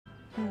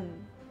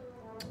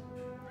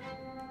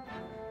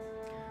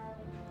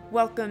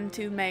Welcome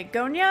to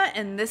Magonia,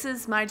 and this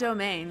is my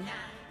domain.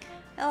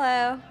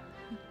 Hello.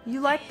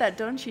 You like that,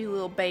 don't you,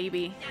 little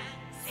baby?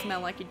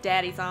 Smell like your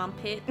daddy's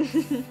armpit.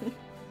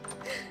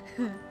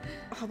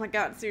 Oh my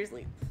god,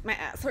 seriously. My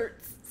ass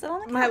hurts. Sit on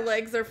the couch. My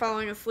legs are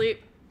falling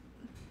asleep.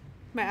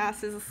 My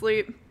ass is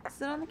asleep.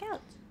 Sit on the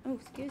couch. Oh,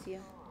 excuse you.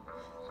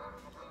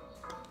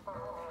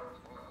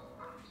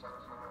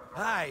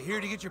 Hi,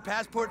 here to get your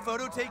passport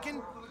photo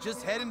taken?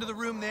 Just head into the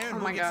room there and Oh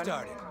we'll my get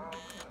God. started.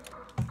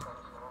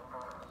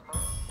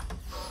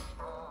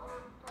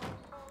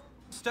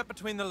 Step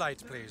between the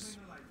lights, please.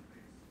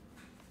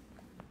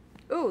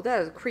 Ooh,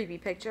 that is a creepy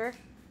picture.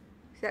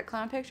 See that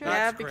clown picture? Yeah,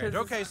 That's because great.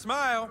 Okay,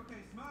 smile.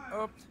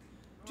 Do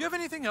you have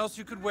anything else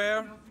you could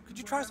wear? Could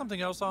you try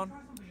something else on?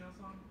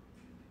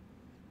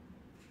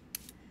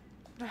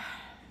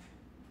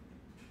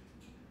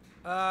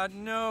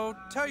 No.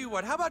 Tell you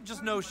what, how about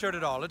just no shirt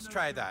at all? Let's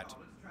try that.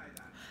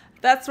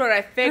 that's what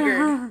I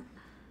figured.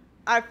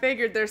 I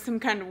figured there's some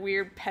kind of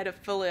weird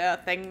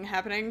pedophilia thing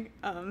happening.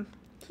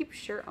 Keep your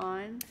shirt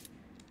on.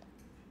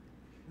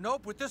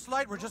 Nope, with this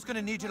light, we're just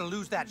gonna need you to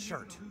lose that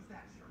shirt.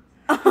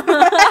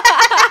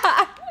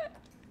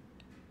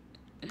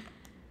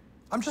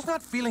 I'm just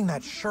not feeling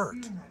that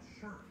shirt.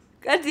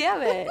 God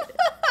damn it.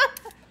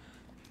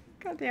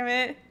 God damn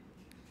it.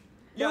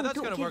 Yeah, No, that's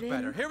don't gonna give work in.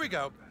 better. Here we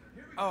go.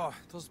 Oh,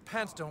 those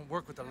pants don't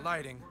work with the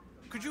lighting.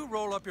 Could you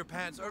roll up your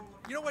pants? Or,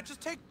 you know what,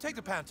 just take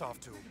the pants off,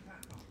 too.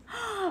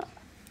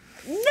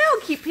 No,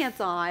 keep pants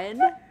on.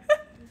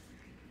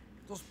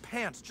 Those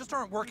pants just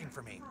aren't working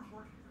for me.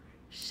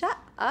 Shut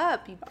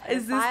up, you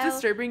Is this pedophile.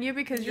 disturbing you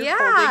because you're Yeah.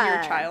 holding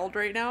your child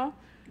right now?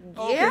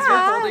 Oh, Yeah. Because you're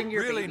holding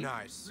your really baby.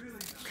 nice.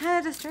 Kind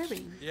of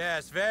disturbing.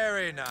 Yes,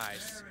 very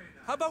nice.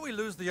 How about we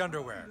lose the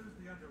underwear?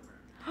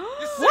 You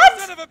sick What?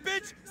 son of a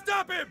bitch!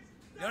 Stop him!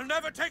 You'll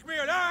never take me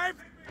alive!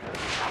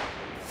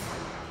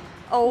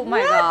 Oh my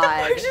what god.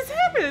 the fuck just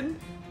happened?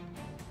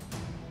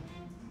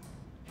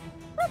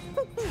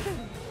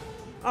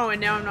 Oh,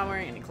 and now I'm not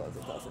wearing any clothes.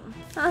 It's awesome.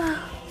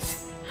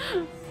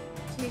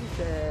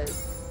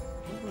 Jesus.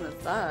 Open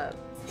this up.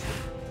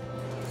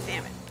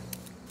 Damn it.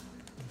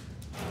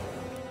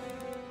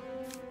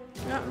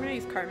 You know what, I'm gonna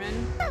use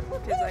Cartman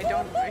because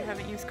I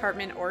haven't used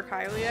Cartman or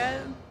Kyle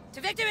yet.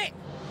 To victory!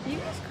 You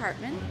use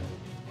Cartman.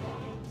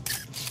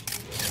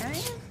 Can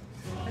I?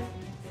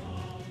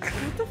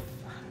 What the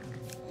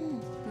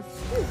fuck?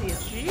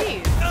 Excuse you.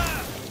 Jeez.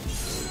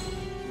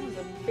 That was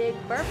a big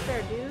burp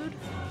there, dude.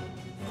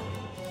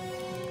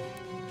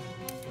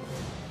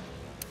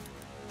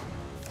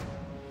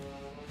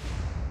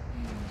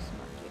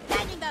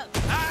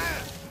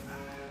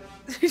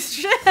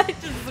 Shit, I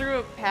just threw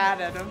a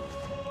pad at him.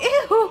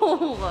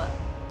 Ew!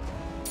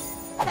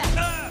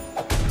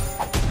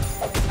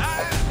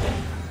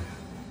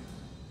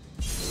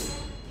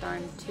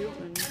 Darn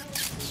tootin'.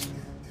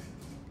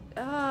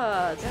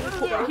 Oh, that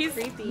was so He's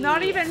creepy.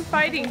 not even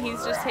fighting,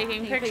 he's just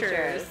taking Taking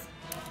pictures.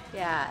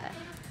 Yeah.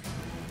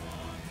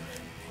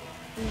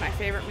 My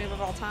favorite move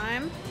of all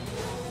time.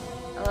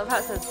 I love how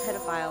it says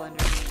pedophile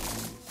underneath.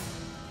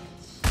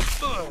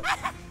 No!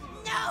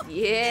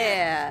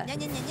 Yeah. No,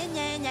 no, no,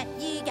 no, no, no.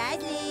 You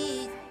guys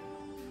leave.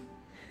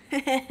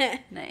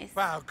 Nice.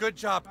 Wow, good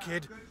job,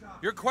 kid.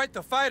 You're quite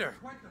the fighter.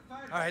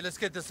 All right, let's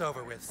get this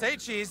over with. Say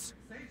cheese.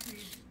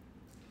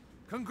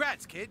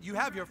 Congrats, kid. You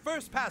have your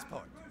first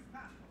passport.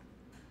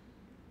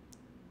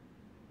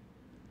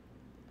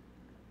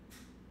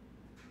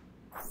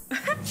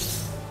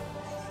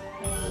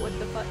 What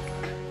the fuck?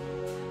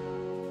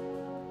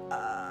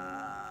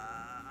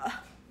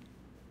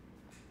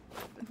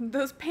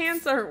 Those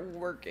pants aren't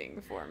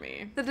working for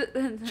me.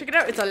 Check it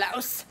out, it's a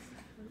louse.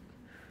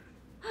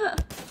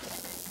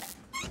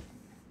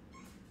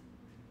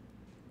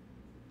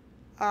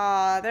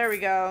 There we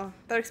go.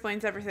 That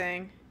explains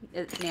everything.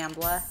 It's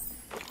Nambla.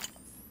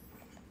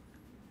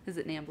 Is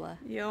it Nambla?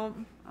 Yup.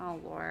 Oh,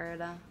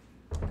 Lord.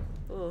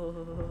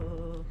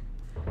 Oh.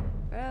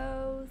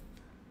 Gross.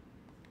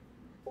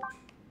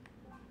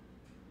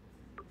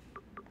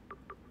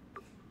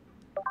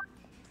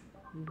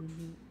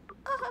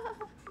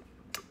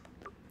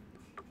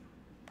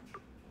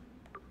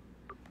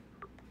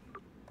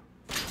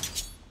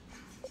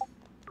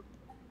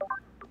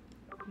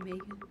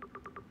 Megan.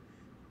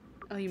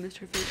 Oh, you missed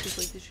her face. She's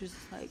like, she was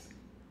just like,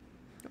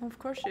 Oh, of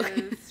course she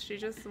is. She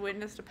just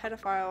witnessed a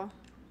pedophile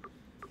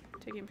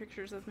taking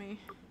pictures of me.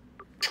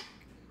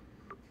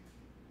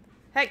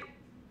 Hey!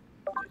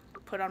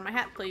 Put on my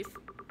hat, please.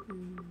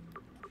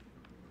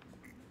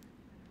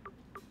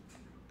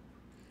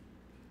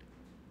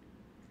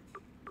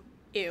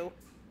 Ew.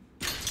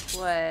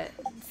 what?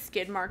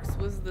 Skid marks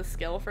was the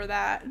skill for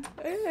that.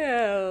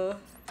 Ew.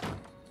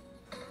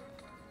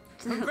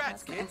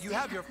 Congrats, kid. You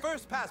have your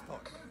first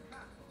passport.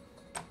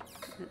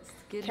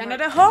 Skid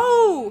Canada mark.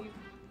 ho!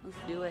 Let's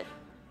do it.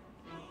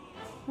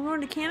 We're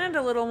going to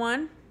Canada, little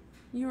one.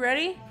 You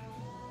ready?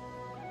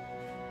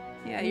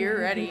 Yeah, you're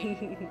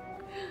ready.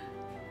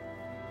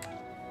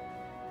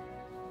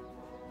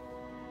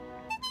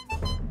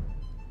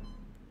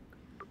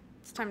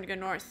 It's time to go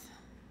north.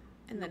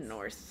 In the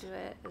north. Do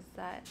it. Is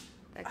that?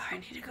 I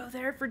need to go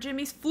there for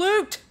Jimmy's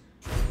flute.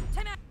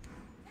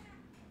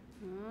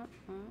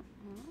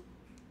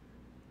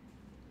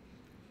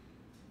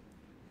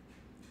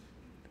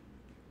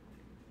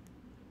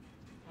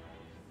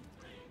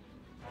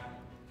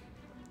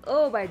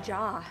 Oh, my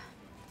jaw.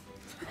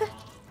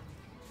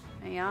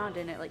 I yawned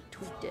and it like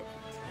tweaked it.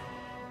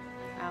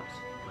 Ouch.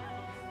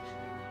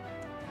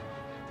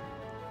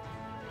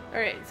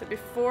 Alright, so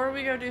before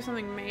we go do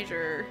something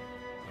major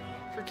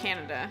for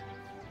Canada.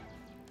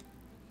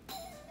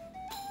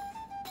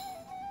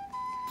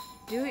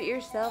 Do it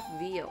yourself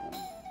veal.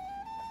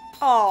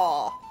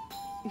 Aw.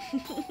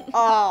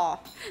 Aw.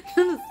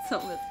 That is so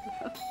messed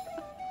up.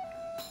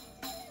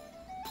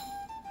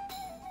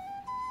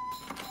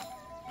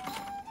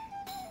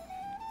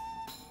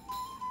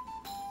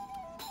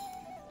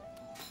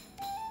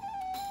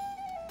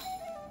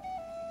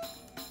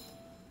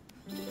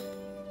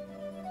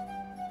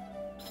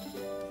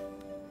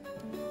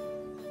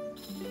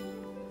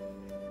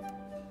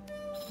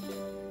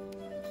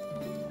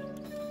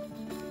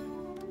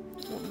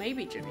 Well,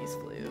 maybe Jimmy's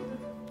flute.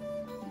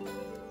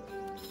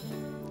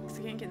 Because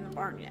I can't get in the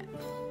barn yet.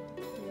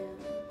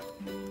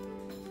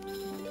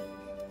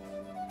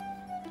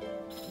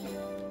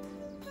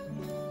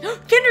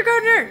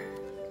 Kindergartner!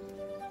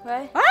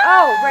 What? Ah!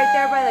 Oh, right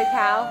there by the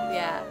cow?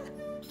 Yeah.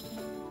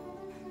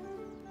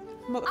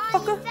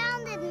 Motherfucker. You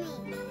founded me.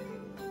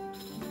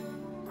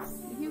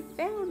 You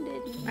found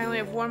it. I only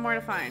have one more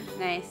to find.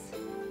 Nice.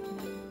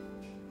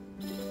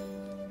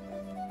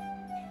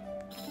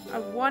 I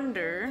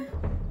wonder.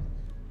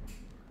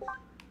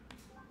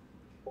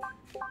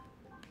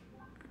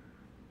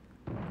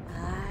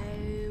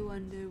 I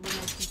wonder what I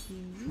can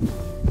see.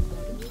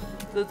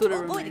 That's what I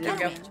Oh boy, the remember.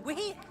 cattle ranch. We're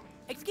here.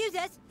 Excuse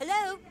us.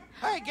 Hello.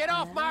 Hey, get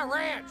off my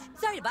ranch!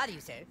 Sorry to bother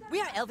you, sir. We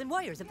are elven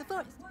warriors of the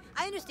forest.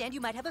 I understand you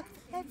might have a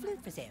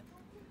flute for sale.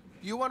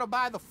 You want to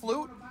buy the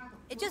flute?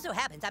 It just so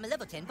happens I'm a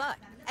level 10 bard,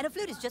 and a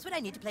flute is just what I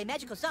need to play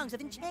magical songs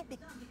of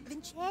enchantment. Of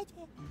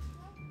enchantment.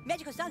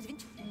 Magical songs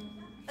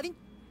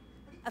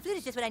a flute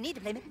is just what I need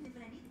to play.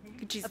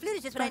 Jesus A flute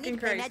is just what I need to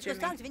play fucking magical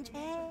Christ, songs of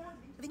enchantment.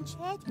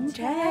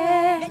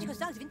 Magical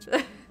songs of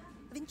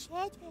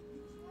enchantment.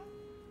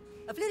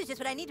 A flute is just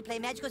what I need to play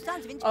magical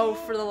songs of enchantment. Oh,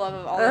 for the love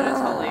of all that is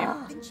holy.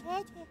 Of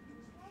enchantment.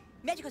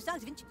 Magical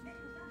songs of enchantment.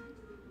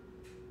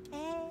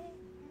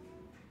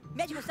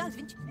 Magical songs of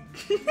enchantment.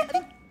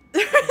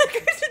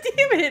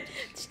 Damn it!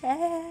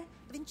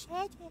 Of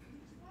enchantment.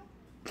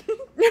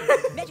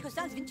 Magical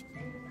songs of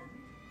enchantment.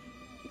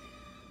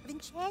 Of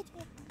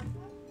enchantment.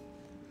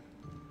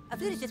 A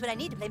flute is just what I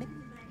need to play.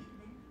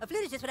 A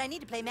flute is just what I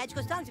need to play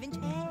magical songs of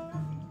enchantment.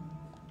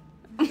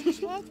 Of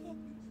enchantment.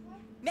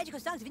 Magical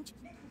songs of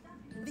enchantment.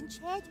 Of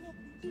enchantment.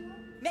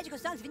 Magical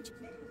songs of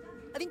enchantment.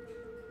 Of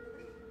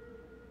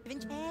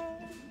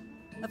enchantment.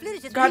 A flute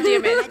is just God what I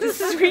need damn to play it. magical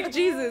songs of Sweet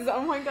Jesus.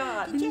 Oh my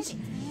god.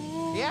 enchantment.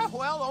 Yeah,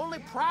 well, the only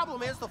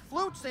problem is the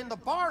flute's in the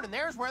barn, and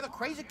there's where the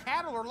crazy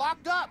cattle are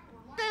locked up.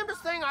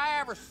 Damnedest thing I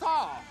ever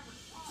saw.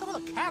 Some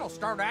of the cattle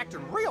started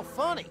acting real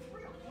funny.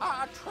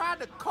 I tried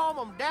to calm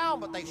them down,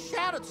 but they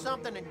shouted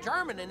something in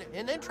German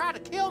and then tried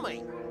to kill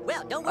me.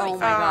 Well, don't worry. Oh my sir.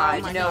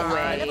 god, My no name is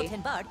way. Level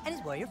 10 bard and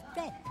his warrior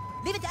friend.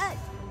 Leave it to us.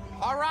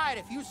 All right,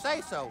 if you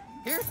say so.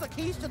 Here's the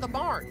keys to the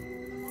barn.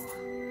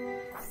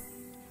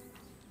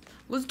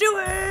 Let's do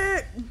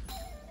it!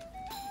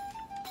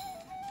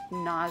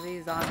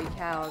 Nazi zombie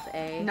cows,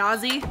 eh?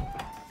 Nazi?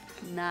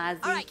 Nazi.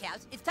 All right,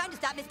 cows. It's time to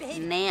stop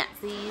misbehaving.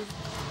 Nazis.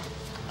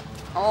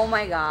 Oh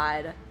my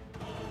god.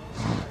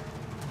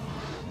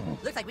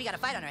 Looks like we got a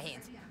fight on our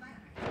hands.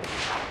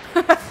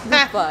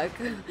 Fuck.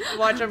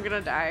 Watch, I'm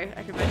gonna die.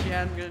 I can bet you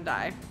I'm gonna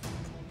die.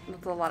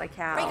 That's a lot of Break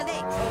cows. a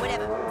leg.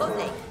 Whatever. Both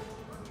legs.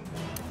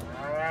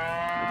 What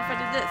if I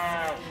did this?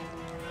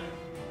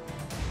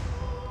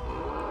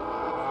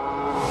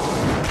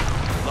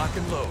 Lock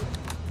and load.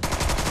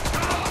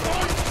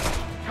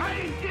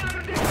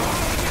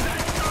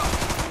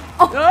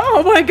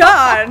 Oh my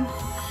god!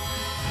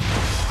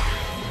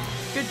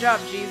 Good job,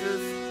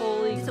 Jesus.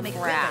 Holy This will make a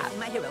great crap. verse in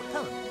my hero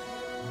poem.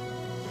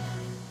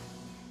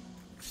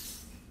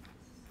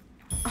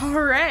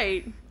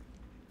 Alright.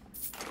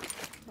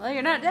 Well,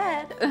 you're not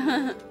dead.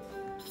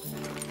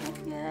 That's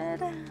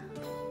good.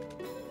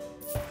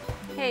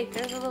 Hey,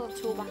 there's a little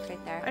toolbox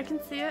right there. I can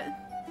see it.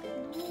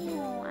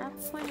 Oh, I'm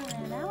pointing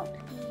it out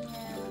here.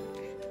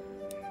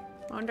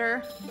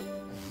 Wonder.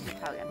 You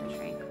probably got the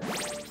shrink.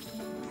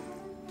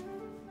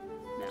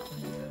 No.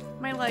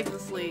 My leg's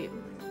asleep.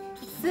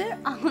 Sit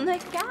on the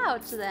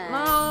couch then.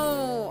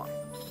 No!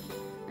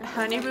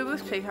 Honey Boo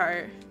Boo's pig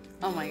heart.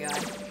 Oh my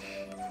god.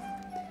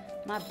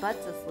 My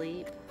butt's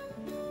asleep.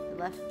 The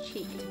left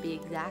cheek to be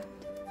exact.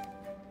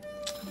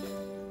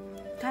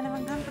 Kind of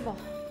uncomfortable.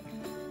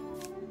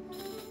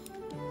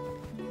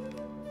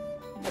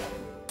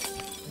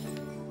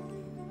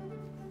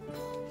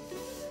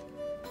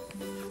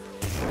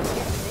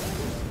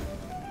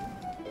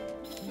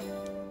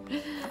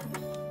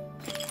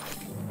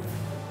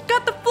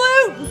 Got the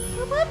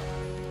flute!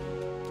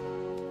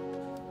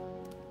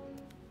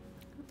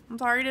 I'm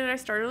sorry, did I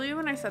startle you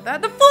when I said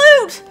that? The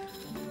flute!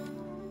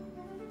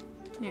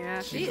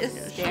 Yeah, She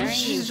is staring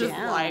she's you just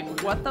down.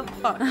 like, what the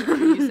fuck are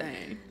you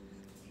saying?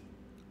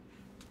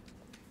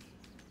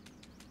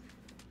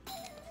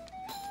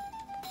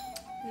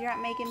 You're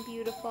not making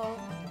beautiful.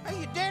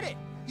 Hey, you did it!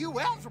 You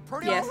elves were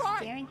pretty Yes. all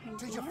right. Staring him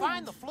Did you down.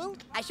 find the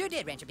flute? I sure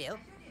did, Rancher Bill.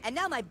 And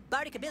now my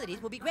bardic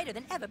abilities will be greater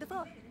than ever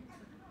before.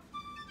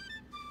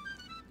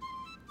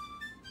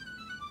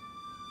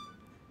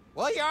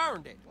 Well, you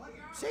earned it.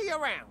 See you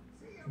around.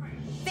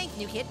 Thanks,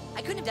 new kid.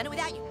 I couldn't have done it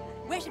without you.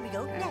 Where should we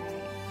go next?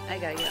 I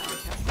gotta get on the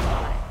castle.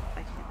 I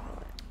can't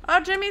pull it. Oh,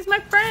 Jimmy's my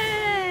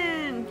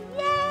friend!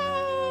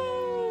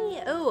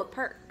 Yay! Oh, a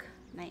perk.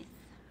 Nice.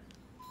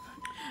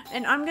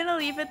 And I'm gonna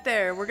leave it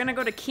there. We're gonna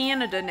go to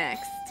Canada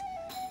next.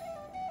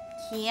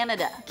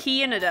 Canada.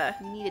 Canada.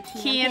 You need a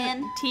TM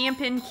pin? TM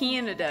pin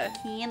Canada.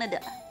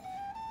 Canada.